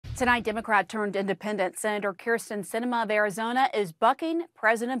Tonight, Democrat turned Independent Senator Kyrsten Sinema of Arizona is bucking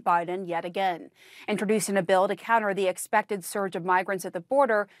President Biden yet again, introducing a bill to counter the expected surge of migrants at the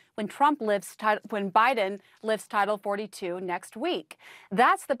border when Biden lifts Title 42 next week.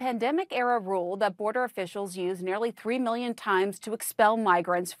 That's the pandemic-era rule that border officials use nearly 3 million times to expel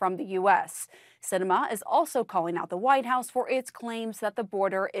migrants from the U.S. Sinema is also calling out the White House for its claims that the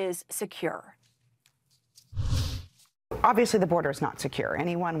border is secure. Obviously, the border is not secure.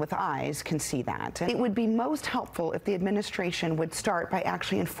 Anyone with eyes can see that. It would be most helpful if the administration would start by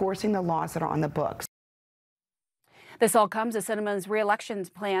actually enforcing the laws that are on the books. This all comes as Sinema's re-election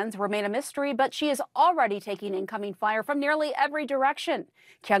plans remain a mystery, but she is already taking incoming fire from nearly every direction.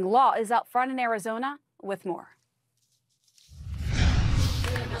 Kyung Lah is out front in Arizona with more.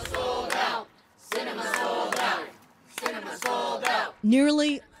 Sinema sold out. Sinema sold out. Sinema sold out.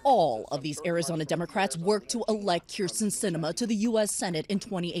 Nearly all of these Arizona Democrats worked to elect Kyrsten Sinema to the U.S. Senate in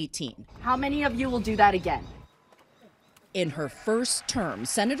 2018. How many of you will do that again? In her first term,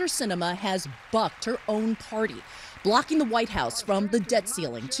 Senator Sinema has bucked her own party, blocking the White House from the debt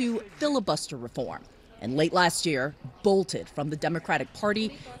ceiling to filibuster reform. And late last year, bolted from the Democratic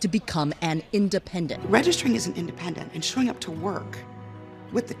Party to become an independent. Registering as an independent and showing up to work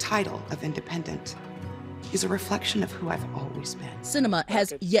with the title of independent is a reflection of who I've always been. Sinema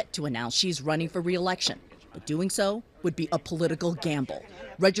has yet to announce she's running for re-election, but doing so would be a political gamble.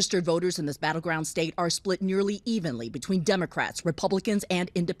 Registered voters in this battleground state are split nearly evenly between Democrats, Republicans, and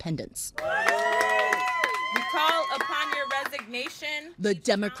independents. We call upon your resignation. The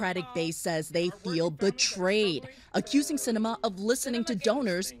Democratic base says they feel betrayed, accusing Sinema of listening to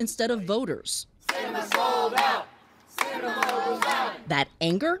donors instead of voters. Sinema sold out. Sinema sold out. That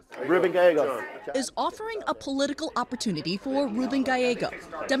anger Ruben Gallego is offering a political opportunity for Ruben Gallego,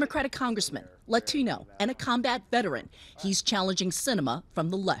 Democratic congressman, Latino, and a combat veteran. He's challenging Sinema from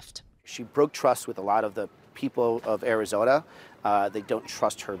the left. She broke trust with a lot of the people of Arizona. They don't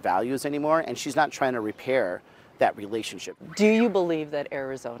trust her values anymore, and she's not trying to repair that relationship. Do you believe that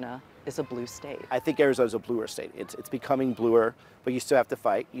Arizona is a blue state? I think Arizona's a bluer state. It's becoming bluer, but you still have to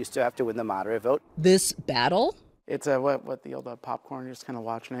fight. You still have to win the moderate vote. This battle It's what the old popcorn, you're just kind of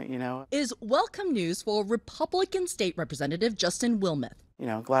watching it, you know. Is welcome news for Republican State Representative Justin Wilmoth. You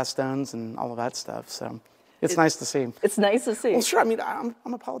know, glass stones and all of that stuff, so it's nice to see. It's nice to see. Well, sure, I mean, I'm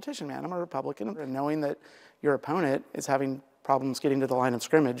a politician, man. I'm a Republican, and knowing that your opponent is having problems getting to the line of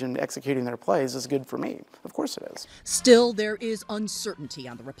scrimmage and executing their plays is good for me. Of course it is. Still, there is uncertainty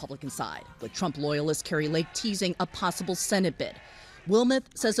on the Republican side, with Trump loyalist Kari Lake teasing a possible Senate bid. Wilmoth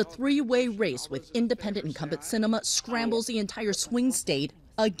says a three-way race with independent incumbent Sinema scrambles the entire swing state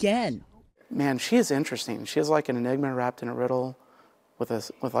again. Man, she is interesting. She is like an enigma wrapped in a riddle with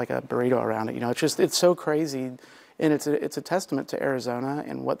like a burrito around it. You know, it's so crazy, and it's a testament to Arizona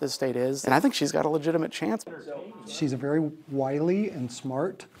and what this state is. And I think she's got a legitimate chance. She's a very wily and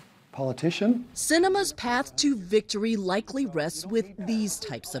smart politician. Sinema's path to victory likely rests with these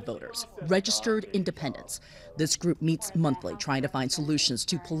types of voters, registered independents. This group meets monthly, trying to find solutions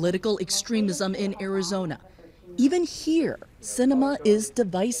to political extremism in Arizona. Even here, Sinema is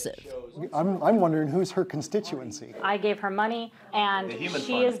divisive. I'm wondering who's her constituency. I gave her money, and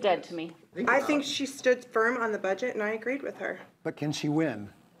she is dead to me. I think she stood firm on the budget, and I agreed with her. But can she win?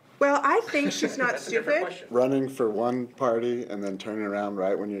 Well, I think she's not stupid. Running for one party and then turning around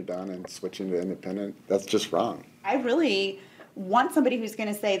right when you're done and switching to independent, that's just wrong. I really want somebody who's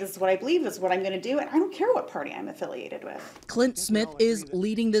going to say, this is what I believe, this is what I'm going to do, and I don't care what party I'm affiliated with. Clint Smith is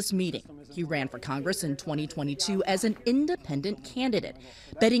leading this meeting. He ran for Congress in 2022 as an independent candidate,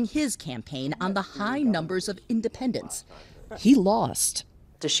 betting his campaign on the high numbers of independents. He lost.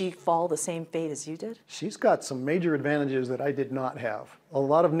 Does she fall the same fate as you did? She's got some major advantages that I did not have. A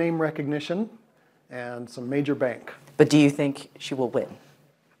lot of name recognition and some major bank. But do you think she will win?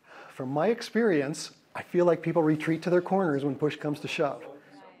 From my experience, I feel like people retreat to their corners when push comes to shove.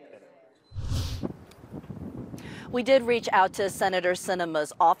 We did reach out to Senator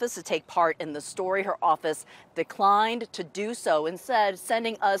Sinema's office to take part in the story. Her office declined to do so, instead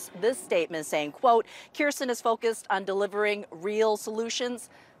sending us this statement saying, quote, Kyrsten is focused on delivering real solutions,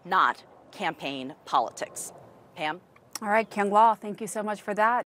 not campaign politics. Pam? All right, Kyung Lah, thank you so much for that.